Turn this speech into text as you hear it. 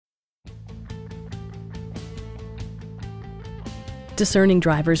discerning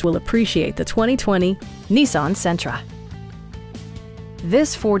drivers will appreciate the 2020 Nissan Sentra.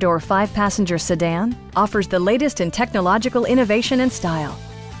 This four-door, five-passenger sedan offers the latest in technological innovation and style.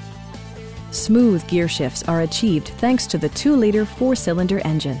 Smooth gear shifts are achieved thanks to the 2-liter four-cylinder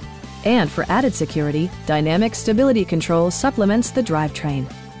engine. And for added security, dynamic stability control supplements the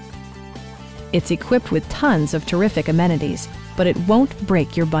drivetrain. It's equipped with tons of terrific amenities, but it won't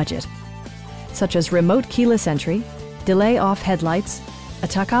break your budget, such as remote keyless entry, delay-off headlights, a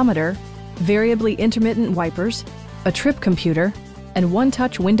tachometer, variably intermittent wipers, a trip computer, and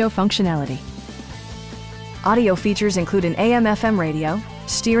one-touch window functionality. Audio features include an AM/FM radio,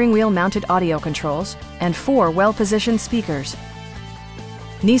 steering wheel mounted audio controls, and 4 well-positioned speakers.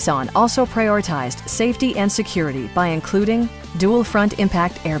 Nissan also prioritized safety and security by including dual front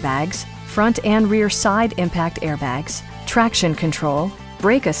impact airbags, front and rear side impact airbags, traction control,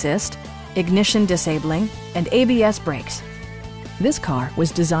 brake assist, ignition disabling, and ABS brakes. This car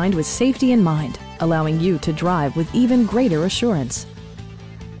was designed with safety in mind, allowing you to drive with even greater assurance.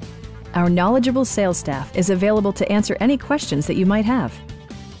 Our knowledgeable sales staff is available to answer any questions that you might have.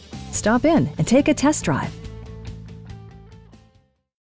 Stop in and take a test drive.